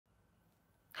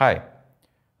Hi,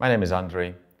 my name is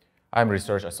Andrei. I'm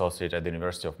Research Associate at the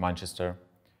University of Manchester.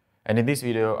 And in this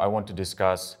video, I want to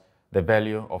discuss the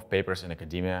value of papers in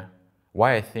academia,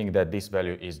 why I think that this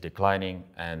value is declining,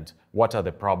 and what are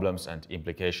the problems and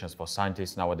implications for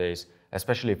scientists nowadays,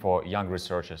 especially for young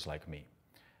researchers like me.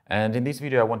 And in this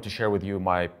video, I want to share with you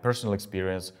my personal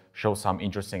experience, show some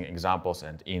interesting examples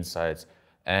and insights,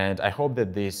 and I hope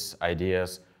that these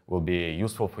ideas will be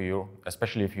useful for you,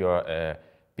 especially if you're a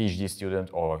PhD student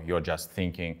or you're just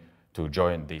thinking to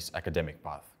join this academic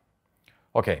path.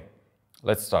 Okay,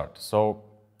 let's start. So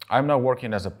I'm now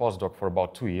working as a postdoc for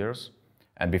about 2 years.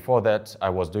 And before that, I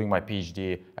was doing my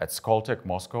PhD at Skoltech,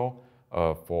 Moscow,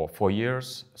 for 4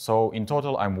 years. So in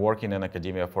total, I'm working in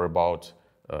academia for about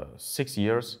 6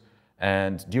 years.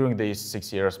 And during these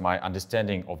 6 years, my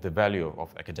understanding of the value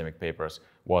of academic papers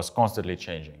was constantly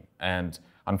changing. And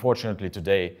unfortunately,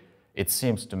 today, it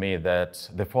seems to me that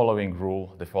the following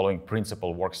rule, the following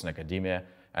principle works in academia,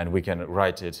 and we can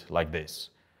write it like this.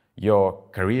 Your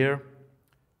career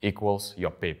equals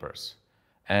your papers.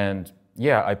 And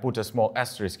yeah, I put a small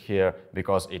asterisk here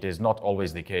because it is not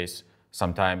always the case.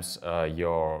 Sometimes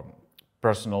your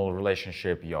personal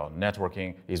relationship, your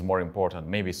networking is more important.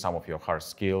 Maybe some of your hard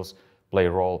skills play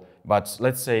a role. But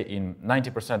let's say in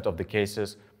 90% of the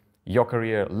cases, your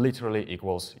career literally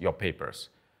equals your papers.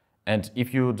 And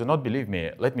if you do not believe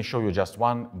me, let me show you just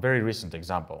one very recent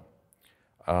example.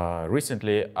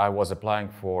 Recently, I was applying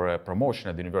for a promotion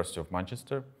at the University of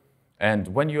Manchester. And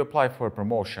when you apply for a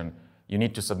promotion, you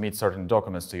need to submit certain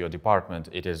documents to your department.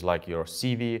 It is like your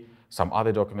CV, some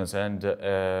other documents, and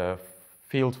a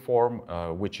field form,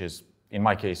 which is, in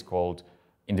my case, called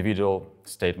individual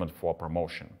statement for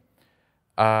promotion.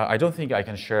 I don't think I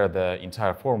can share the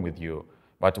entire form with you,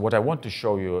 but what I want to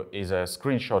show you is a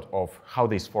screenshot of how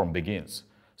this form begins.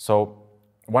 So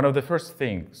one of the first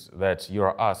things that you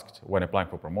are asked when applying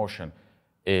for promotion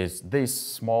is this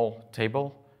small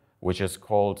table, which is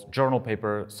called Journal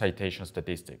Paper Citation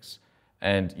Statistics.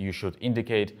 And you should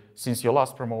indicate, since your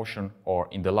last promotion or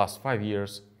in the last 5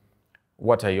 years,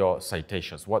 what are your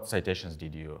citations? What citations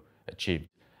did you achieve?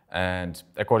 And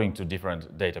according to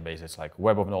different databases like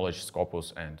Web of Knowledge,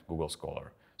 Scopus, and Google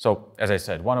Scholar. So, as I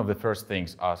said, one of the first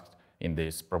things asked in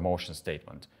this promotion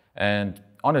statement. And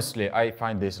honestly, I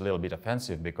find this a little bit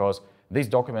offensive because this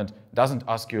document doesn't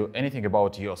ask you anything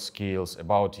about your skills,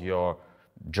 about your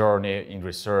journey in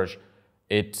research.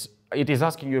 It is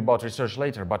asking you about research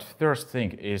later, but first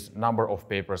thing is number of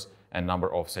papers and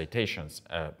number of citations.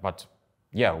 But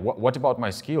yeah, what about my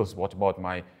skills? What about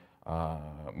my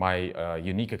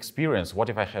unique experience? What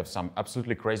if I have some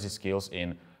absolutely crazy skills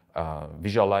in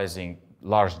visualizing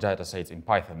large data sets in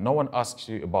Python? No one asks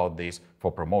you about this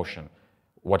for promotion.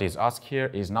 What is asked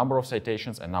here is number of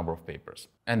citations and number of papers.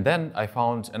 And then I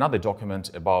found another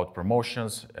document about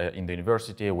promotions in the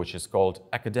university, which is called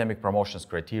Academic Promotions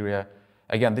Criteria.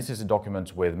 Again, this is a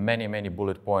document with many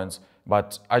bullet points,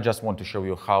 but I just want to show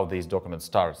you how this document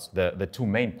starts. The two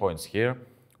main points here,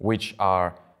 which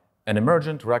are an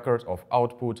emergent record of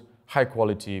output,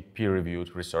 high-quality,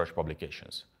 peer-reviewed research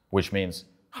publications, which means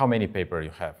how many papers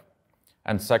you have.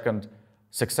 And second,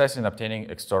 success in obtaining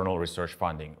external research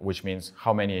funding, which means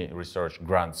how many research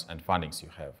grants and fundings you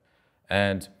have.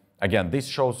 And again, this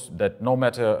shows that no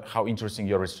matter how interesting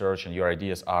your research and your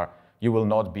ideas are, you will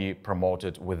not be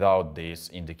promoted without these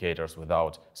indicators,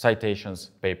 without citations,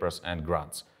 papers, and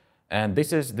grants. And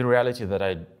this is the reality that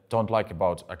I don't like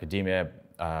about academia,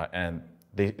 and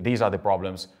these are the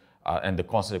problems and the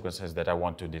consequences that I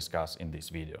want to discuss in this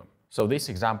video. So this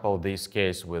example, this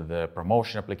case with the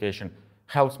promotion application,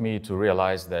 helped me to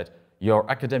realize that your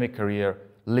academic career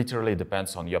literally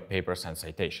depends on your papers and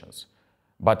citations.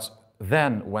 But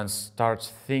then when I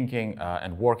start thinking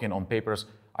and working on papers,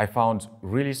 I found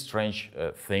really strange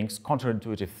things,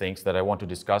 counterintuitive things that I want to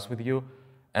discuss with you.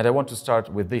 And I want to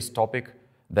start with this topic,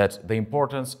 that the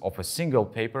importance of a single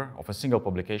paper, of a single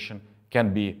publication,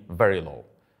 can be very low.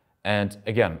 And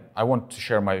again, I want to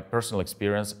share my personal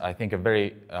experience. I think a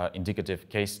very indicative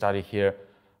case study here.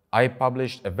 I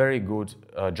published a very good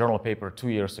journal paper 2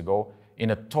 years ago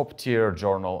in a top-tier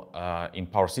journal in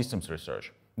power systems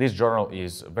research. This journal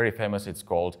is very famous. It's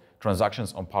called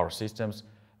Transactions on Power Systems.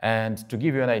 And to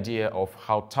give you an idea of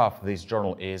how tough this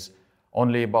journal is,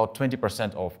 only about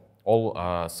 20% of all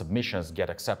submissions get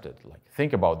accepted. Like,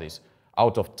 think about this.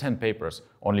 Out of 10 papers,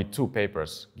 only 2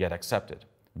 papers get accepted.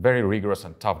 Very rigorous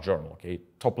and tough journal, okay?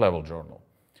 Top-level journal.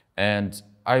 And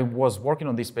I was working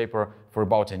on this paper for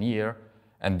about a year.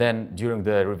 And then during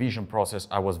the revision process,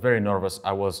 I was very nervous.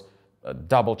 I was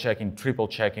double-checking,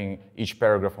 triple-checking each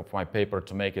paragraph of my paper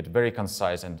to make it very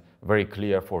concise and very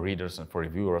clear for readers and for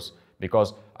reviewers,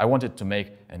 because I wanted to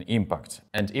make an impact.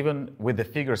 And even with the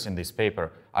figures in this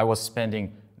paper, I was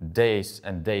spending days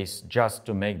and days just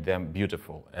to make them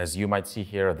beautiful. As you might see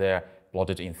here, they're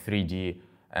plotted in 3D,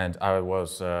 and I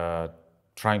was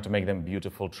trying to make them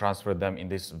beautiful, transfer them in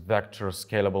this vector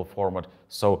scalable format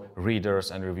so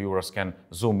readers and reviewers can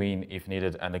zoom in if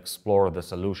needed and explore the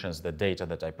solutions, the data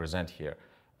that I present here.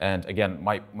 And again,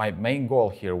 my main goal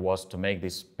here was to make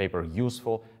this paper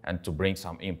useful and to bring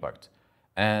some impact.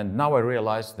 And now I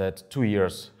realize that 2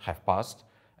 years have passed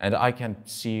and I can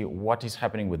see what is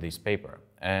happening with this paper.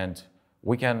 And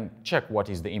we can check what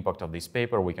is the impact of this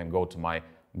paper. We can go to my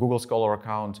Google Scholar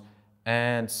account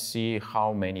and see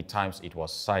how many times it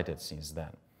was cited since then.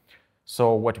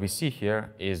 So what we see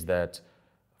here is that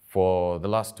for the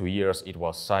last 2 years, it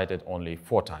was cited only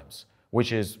 4 times,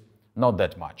 which is not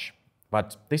that much.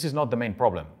 But this is not the main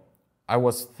problem. I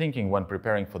was thinking when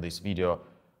preparing for this video,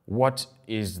 what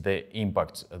is the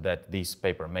impact that this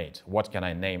paper made? What can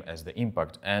I name as the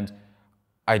impact? And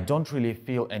I don't really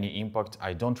feel any impact.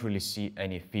 I don't really see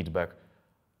any feedback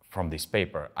from this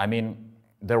paper. I mean,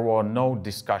 there were no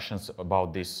discussions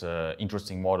about this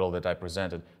interesting model that I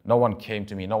presented. No one came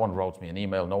to me, no one wrote me an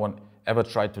email, no one ever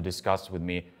tried to discuss with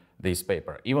me this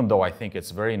paper, even though I think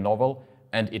it's very novel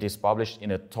and it is published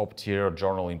in a top-tier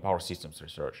journal in power systems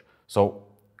research. So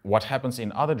what happens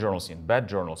in other journals, in bad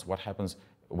journals, what happens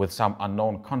with some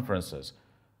unknown conferences,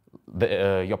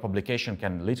 your publication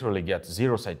can literally get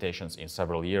 0 citations in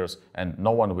several years and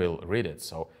no one will read it.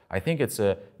 So I think it's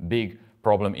a big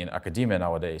problem in academia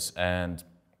nowadays, and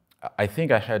I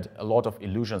think I had a lot of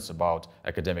illusions about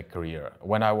academic career.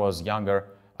 When I was younger,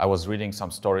 I was reading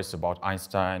some stories about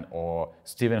Einstein or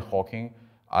Stephen Hawking.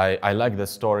 I like the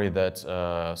story that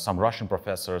some Russian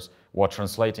professors were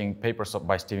translating papers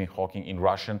by Stephen Hawking in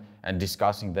Russian and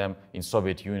discussing them in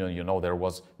Soviet Union. You know, there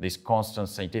was this constant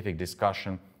scientific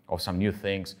discussion of some new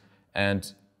things.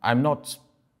 And I'm not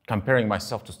comparing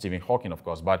myself to Stephen Hawking, of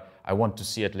course, but I want to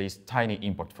see at least tiny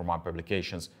impact from my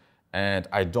publications. And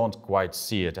I don't quite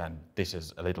see it, and this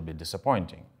is a little bit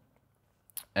disappointing.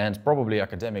 And probably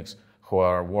academics who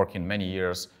are working many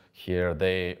years here,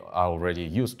 they are already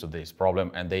used to this problem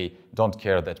and they don't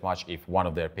care that much if one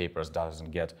of their papers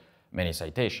doesn't get many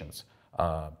citations.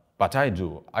 But I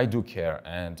do care,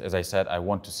 and as I said, I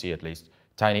want to see at least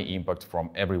tiny impact from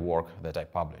every work that I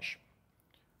publish.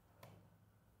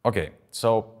 Okay,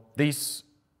 so this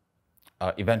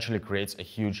eventually creates a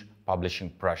huge publishing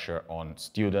pressure on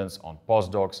students, on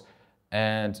postdocs,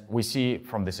 and we see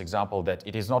from this example that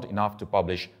it is not enough to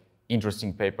publish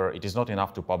interesting paper, it is not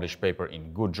enough to publish paper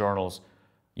in good journals,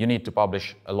 you need to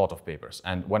publish a lot of papers.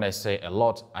 And when I say a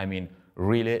lot, I mean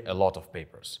really a lot of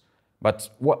papers. But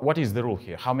what is the rule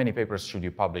here? How many papers should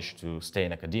you publish to stay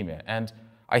in academia? And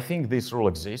I think this rule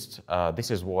exists. This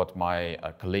is what my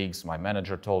colleagues, my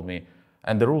manager told me,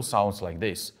 and the rule sounds like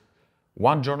this.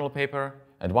 1 journal paper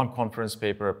and 1 conference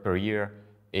paper per year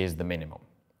is the minimum.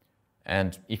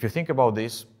 And if you think about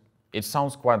this, it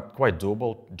sounds quite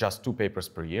doable, just 2 papers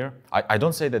per year. I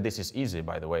don't say that this is easy,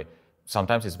 by the way.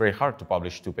 Sometimes it's very hard to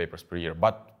publish 2 papers per year,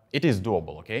 but it is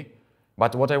doable, okay?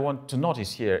 But what I want to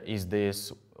notice here is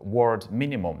this word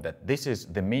minimum, that this is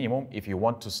the minimum if you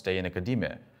want to stay in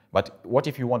academia. But what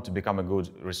if you want to become a good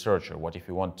researcher? What if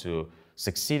you want to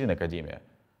succeed in academia?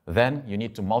 Then you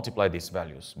need to multiply these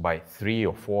values by 3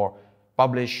 or 4,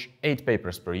 publish 8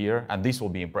 papers per year, and this will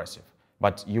be impressive.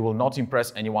 But you will not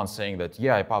impress anyone saying that,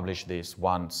 yeah, I published this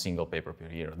 1 single paper per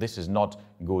year. This is not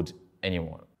good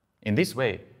anymore. In this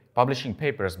way, publishing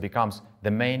papers becomes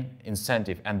the main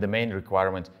incentive and the main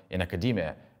requirement in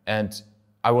academia. And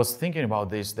I was thinking about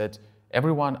this, that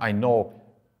everyone I know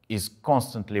is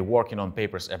constantly working on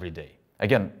papers every day.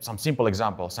 Again, some simple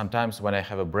examples. Sometimes when I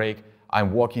have a break,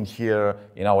 I'm walking here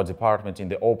in our department in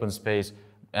the open space,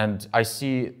 and I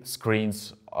see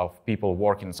screens of people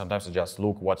working. Sometimes I just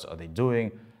look, what are they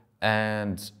doing?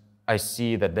 And I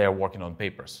see that they're working on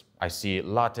papers. I see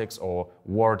LaTeX or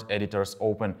Word editors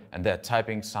open and they're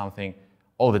typing something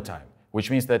all the time, which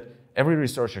means that every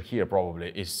researcher here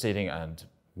probably is sitting and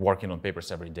working on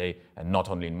papers every day, and not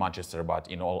only in Manchester, but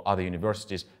in all other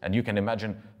universities. And you can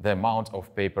imagine the amount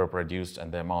of paper produced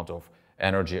and the amount of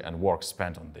energy and work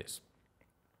spent on this.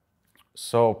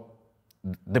 So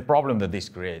the problem that this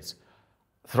creates,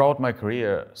 throughout my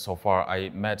career so far, I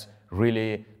met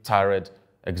really tired,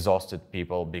 exhausted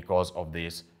people because of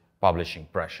this publishing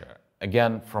pressure.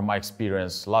 Again, from my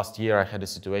experience, last year I had a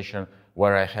situation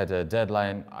where I had a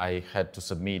deadline. I had to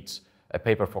submit a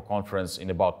paper for conference in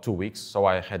about 2 weeks, so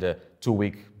I had a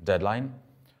 2-week deadline.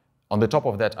 On the top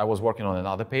of that, I was working on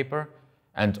another paper,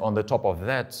 and on the top of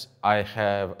that, I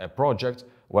have a project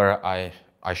where I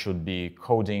I should be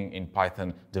coding in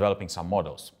Python, developing some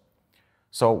models.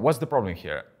 So what's the problem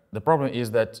here? The problem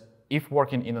is that if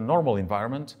working in a normal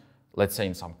environment, let's say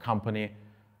in some company,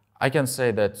 I can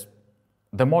say that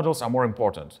the models are more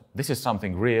important. This is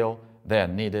something real, they are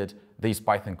needed, this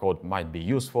Python code might be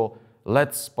useful.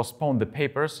 Let's postpone the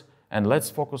papers and let's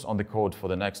focus on the code for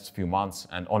the next few months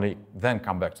and only then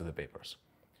come back to the papers.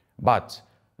 But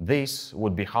this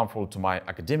would be harmful to my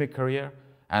academic career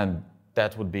and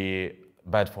that would be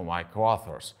bad for my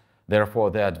co-authors.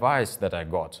 Therefore, the advice that I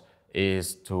got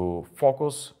is to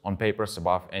focus on papers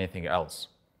above anything else.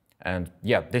 And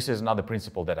yeah, this is another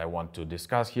principle that I want to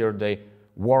discuss here today.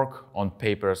 Work on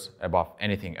papers above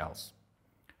anything else.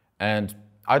 And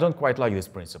I don't quite like this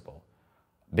principle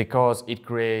because it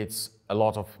creates a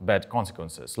lot of bad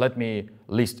consequences. Let me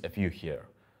list a few here.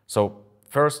 So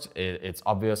first, it's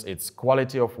obvious, it's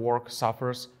quality of work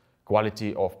suffers,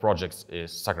 quality of projects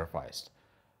is sacrificed.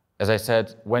 As I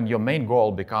said, when your main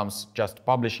goal becomes just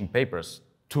publishing papers,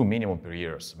 2 minimum per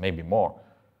year, maybe more,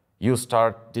 you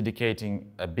start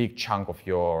dedicating a big chunk of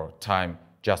your time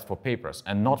just for papers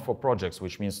and not for projects,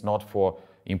 which means not for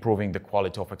improving the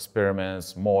quality of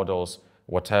experiments, models,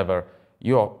 whatever.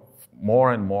 You're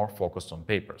more and more focused on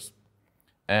papers.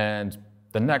 And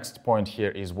the next point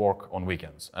here is work on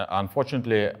weekends.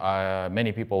 Unfortunately,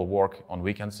 many people work on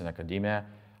weekends in academia.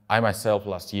 I myself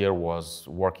last year was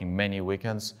working many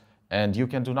weekends, and you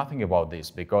can do nothing about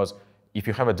this because if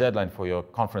you have a deadline for your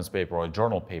conference paper or a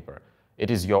journal paper, it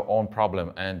is your own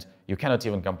problem and you cannot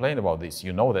even complain about this.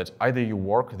 You know that either you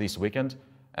work this weekend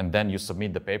and then you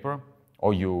submit the paper,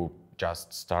 or you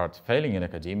just start failing in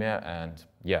academia and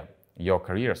yeah, your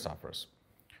career suffers.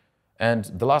 And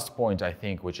the last point I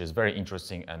think, which is very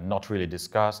interesting and not really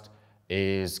discussed,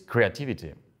 is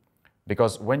creativity.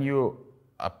 Because when you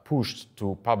are pushed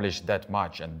to publish that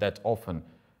much and that often,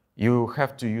 you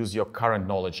have to use your current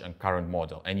knowledge and current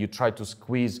model, and you try to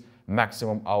squeeze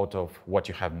maximum out of what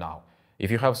you have now. If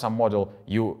you have some model,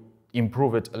 you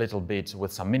improve it a little bit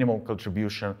with some minimal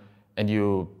contribution, and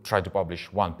you try to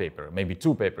publish 1 paper, maybe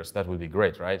 2 papers, that would be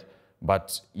great, right?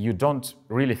 But you don't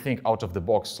really think out of the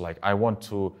box, like, I want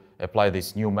to apply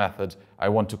this new method, I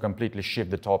want to completely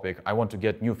shift the topic, I want to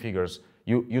get new figures.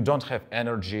 You don't have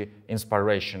energy,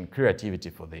 inspiration, creativity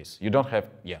for this. You don't have,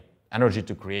 energy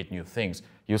to create new things.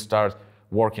 You start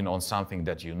working on something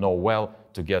that you know well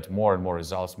to get more and more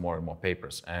results, more and more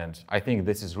papers. And I think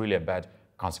this is really a bad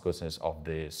consequences of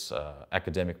this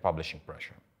academic publishing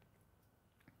pressure.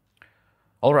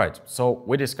 All right, so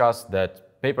we discussed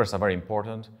that papers are very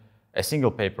important. A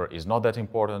single paper is not that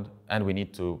important, and we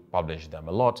need to publish them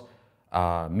a lot,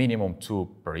 minimum 2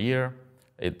 per year.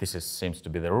 Seems to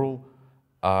be the rule.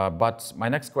 But my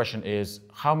next question is,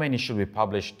 how many should we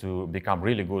publish to become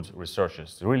really good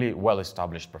researchers, really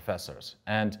well-established professors?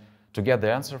 And to get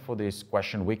the answer for this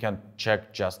question, we can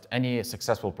check just any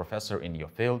successful professor in your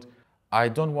field. I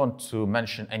don't want to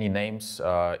mention any names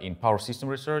in power system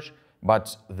research,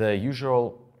 but the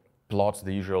usual plot,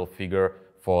 the usual figure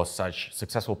for such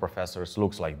successful professors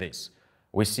looks like this.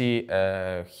 We see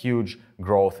a huge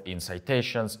growth in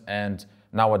citations, and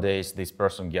nowadays this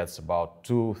person gets about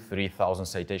 2,000–3,000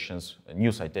 citations,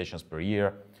 new citations per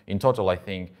year. In total, I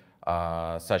think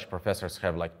such professors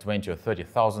have like 20,000 or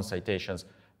 30,000 citations,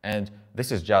 and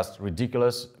this is just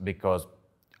ridiculous because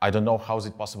I don't know how is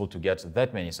it possible to get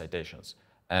that many citations.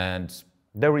 And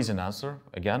there is an answer.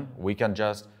 Again, we can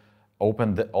just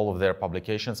open all of their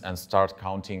publications and start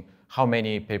counting how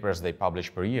many papers they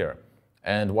publish per year.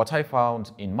 And what I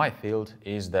found in my field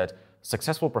is that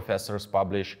successful professors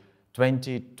publish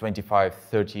 20, 25,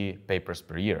 30 papers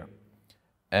per year.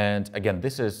 And again,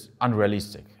 this is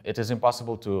unrealistic. It is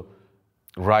impossible to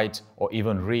write or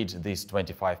even read these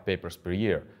 25 papers per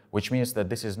year, which means that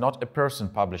this is not a person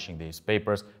publishing these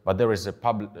papers, but there is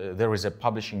a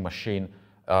publishing machine.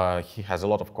 He has a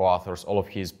lot of co-authors, all of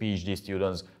his PhD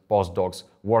students, postdocs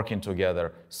working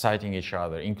together, citing each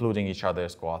other, including each other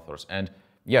as co-authors. And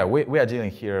yeah, we are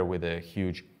dealing here with a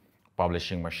huge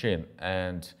publishing machine.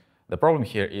 And the problem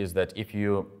here is that if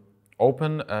you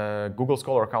open a Google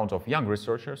Scholar account of young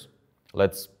researchers,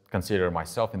 let's consider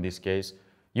myself in this case,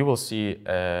 you will see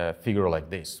a figure like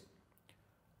this.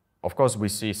 Of course, we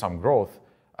see some growth,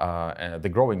 the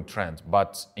growing trend,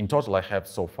 but in total I have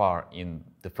so far in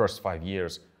the first 5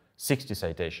 years 60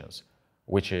 citations,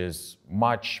 which is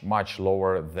much, much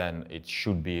lower than it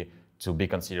should be to be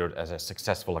considered as a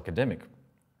successful academic.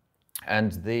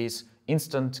 And this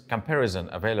instant comparison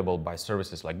available by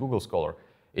services like Google Scholar,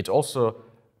 it also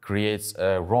creates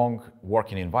a wrong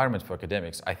working environment for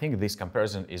academics. I think this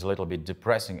comparison is a little bit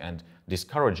depressing and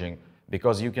discouraging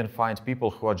because you can find people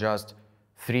who are just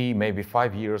 3, maybe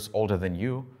 5 years older than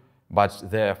you, but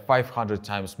they're 500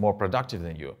 times more productive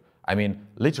than you. I mean,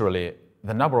 literally,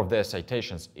 the number of their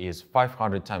citations is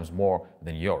 500 times more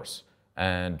than yours.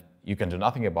 And you can do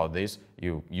nothing about this.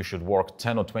 You should work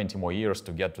 10 or 20 more years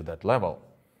to get to that level.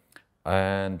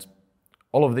 And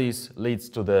all of this leads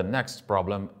to the next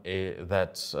problem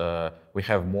that we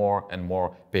have more and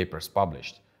more papers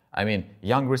published. I mean,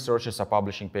 young researchers are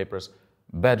publishing papers,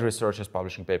 bad researchers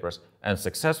publishing papers, and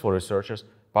successful researchers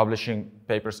publishing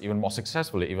papers even more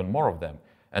successfully, even more of them.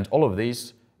 And all of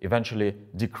these eventually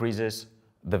decreases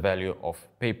the value of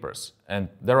papers. And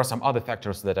there are some other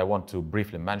factors that I want to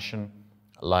briefly mention,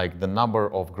 like the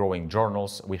number of growing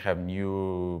journals. We have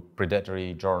new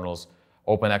predatory journals,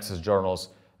 open access journals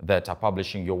that are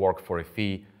publishing your work for a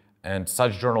fee. And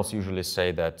such journals usually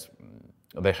say that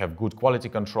they have good quality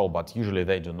control, but usually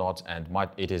they do not, and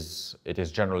it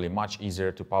is generally much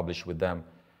easier to publish with them.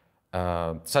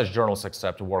 Such journals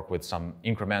accept work with some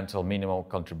incremental, minimal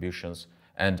contributions.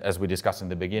 And as we discussed in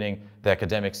the beginning, the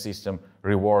academic system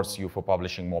rewards you for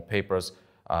publishing more papers,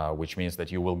 which means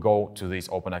that you will go to these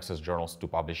open access journals to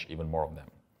publish even more of them.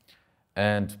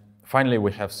 And finally,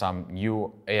 we have some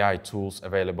new AI tools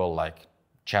available like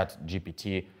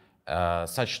ChatGPT.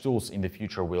 Such tools in the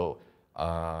future will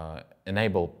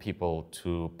enable people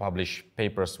to publish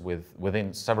papers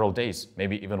within several days,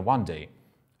 maybe even one day.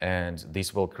 And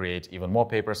this will create even more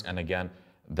papers, and again,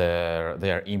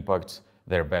 their impact,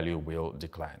 their value will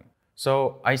decline.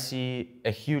 So I see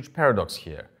a huge paradox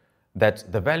here,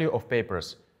 that the value of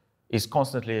papers is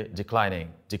constantly declining,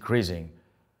 decreasing,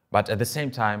 but at the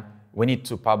same time, we need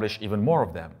to publish even more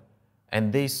of them.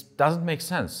 And this doesn't make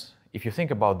sense. If you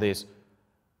think about this,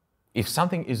 if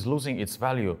something is losing its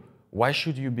value, why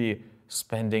should you be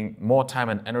spending more time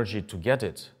and energy to get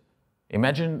it?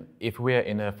 Imagine if we're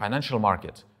in a financial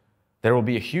market. There will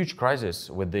be a huge crisis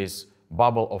with this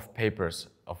bubble of papers,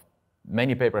 of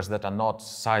many papers that are not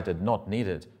cited, not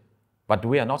needed. But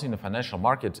we are not in a financial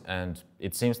market, and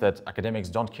it seems that academics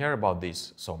don't care about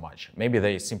this so much. Maybe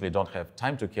they simply don't have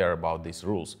time to care about these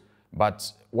rules.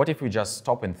 But what if we just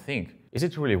stop and think, is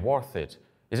it really worth it?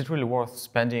 Is it really worth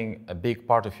spending a big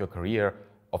part of your career,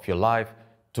 of your life,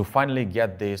 to finally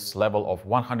get this level of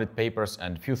 100 papers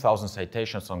and few thousand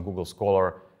citations on Google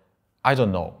Scholar? I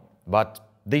don't know, but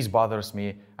this bothers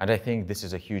me, and I think this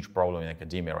is a huge problem in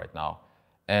academia right now.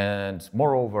 And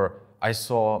moreover, I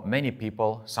saw many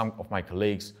people, some of my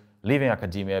colleagues, leaving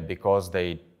academia because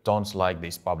they don't like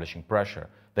this publishing pressure.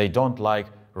 They don't like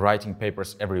writing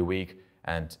papers every week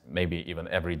and maybe even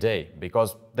every day,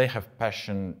 because they have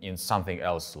passion in something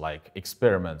else like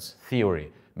experiments,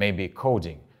 theory, maybe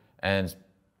coding. And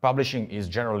publishing is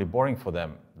generally boring for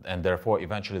them, and therefore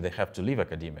eventually they have to leave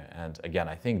academia. And again,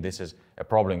 I think this is a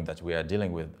problem that we are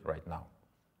dealing with right now.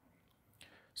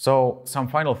 So some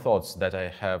final thoughts that I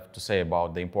have to say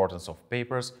about the importance of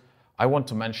papers. I want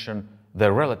to mention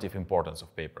the relative importance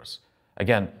of papers.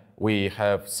 Again, we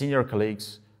have senior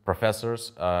colleagues,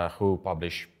 professors who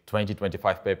publish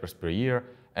 20-25 papers per year,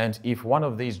 and if one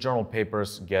of these journal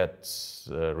papers gets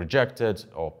rejected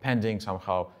or pending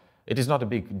somehow, it is not a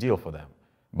big deal for them.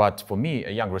 But for me, a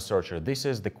young researcher, this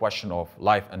is the question of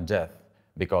life and death,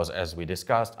 because as we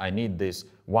discussed, I need this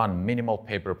one minimal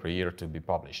paper per year to be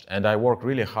published. And I work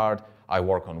really hard, I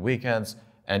work on weekends,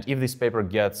 and if this paper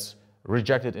gets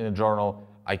rejected in a journal,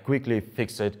 I quickly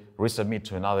fix it, resubmit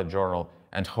to another journal,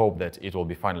 and hope that it will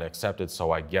be finally accepted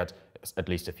so I get at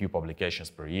least a few publications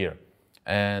per year.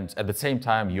 And at the same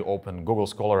time, you open Google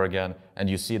Scholar again, and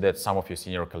you see that some of your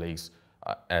senior colleagues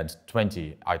add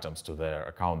 20 items to their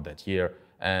account that year.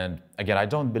 And again, I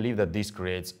don't believe that this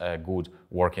creates a good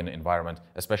working environment,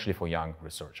 especially for young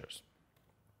researchers.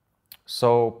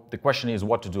 So the question is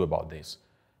what to do about this.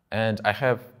 And I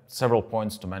have several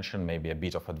points to mention, maybe a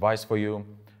bit of advice for you.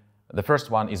 The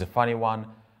first one is a funny one.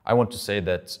 I want to say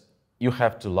that you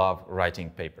have to love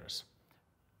writing papers.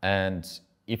 And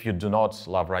if you do not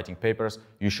love writing papers,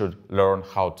 you should learn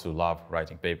how to love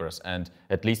writing papers. And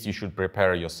at least you should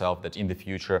prepare yourself that in the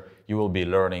future, you will be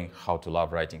learning how to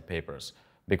love writing papers.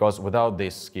 Because without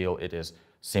this skill, it is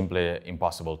simply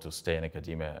impossible to stay in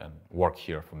academia and work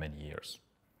here for many years.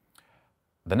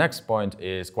 The next point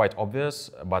is quite obvious,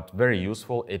 but very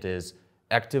useful. It is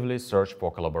actively search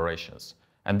for collaborations.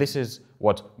 And this is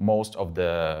what most of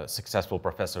the successful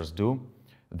professors do.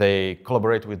 They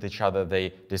collaborate with each other,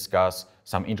 they discuss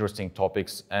some interesting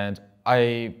topics, and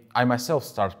I myself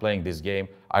start playing this game.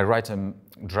 I write a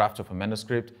draft of a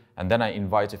manuscript, and then I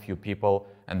invite a few people,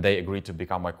 and they agree to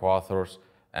become my co-authors.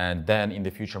 And then in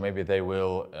the future, maybe they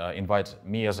will invite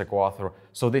me as a co-author.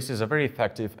 So this is a very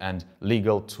effective and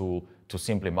legal tool to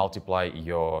simply multiply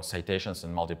your citations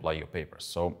and multiply your papers.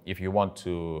 So if you want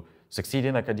to succeed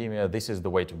in academia, this is the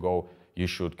way to go. You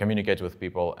should communicate with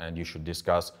people and you should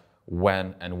discuss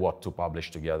when and what to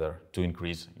publish together to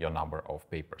increase your number of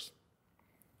papers.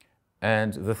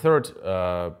 And the third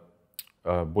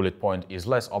bullet point is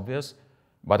less obvious,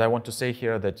 but I want to say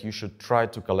here that you should try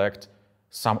to collect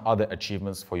some other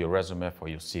achievements for your resume, for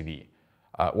your CV.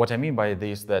 What I mean by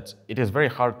this, that it is very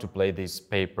hard to play this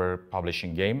paper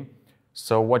publishing game.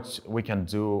 So what we can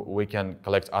do, we can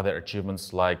collect other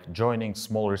achievements like joining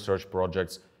small research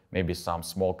projects, maybe some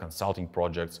small consulting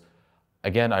projects.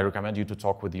 Again, I recommend you to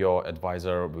talk with your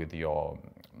advisor, with your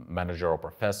manager or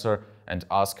professor, and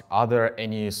ask, are there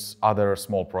any other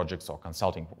small projects or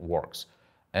consulting works?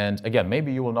 And again,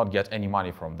 maybe you will not get any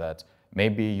money from that.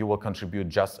 Maybe you will contribute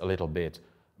just a little bit.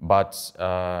 But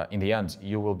in the end,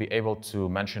 you will be able to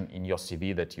mention in your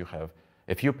CV that you have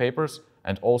a few papers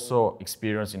and also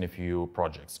experience in a few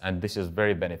projects. And this is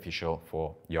very beneficial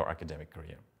for your academic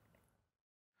career.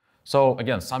 So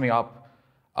again, summing up,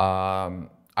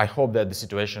 I hope that the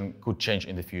situation could change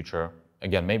in the future.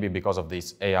 Again, maybe because of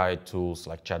these AI tools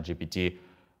like ChatGPT,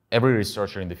 every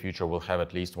researcher in the future will have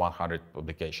at least 100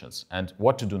 publications. And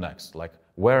what to do next? Like,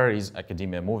 where is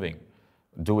academia moving?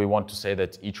 Do we want to say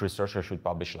that each researcher should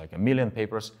publish like 1 million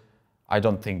papers? I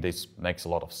don't think this makes a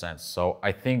lot of sense. So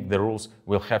I think the rules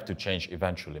will have to change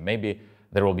eventually. Maybe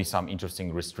there will be some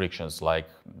interesting restrictions, like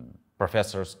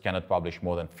professors cannot publish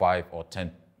more than 5 or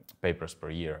 10 papers per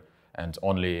year, and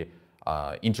only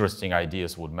interesting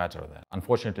ideas would matter then.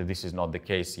 Unfortunately, this is not the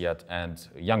case yet, and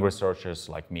young researchers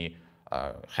like me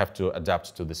have to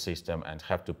adapt to the system and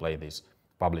have to play this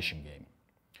publishing game.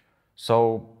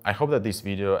 So I hope that this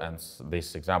video and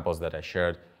these examples that I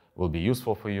shared will be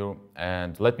useful for you,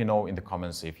 and let me know in the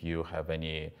comments if you have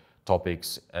any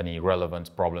topics, any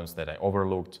relevant problems that I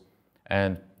overlooked.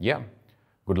 And yeah,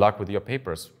 good luck with your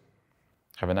papers.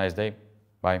 Have a nice day.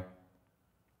 Bye.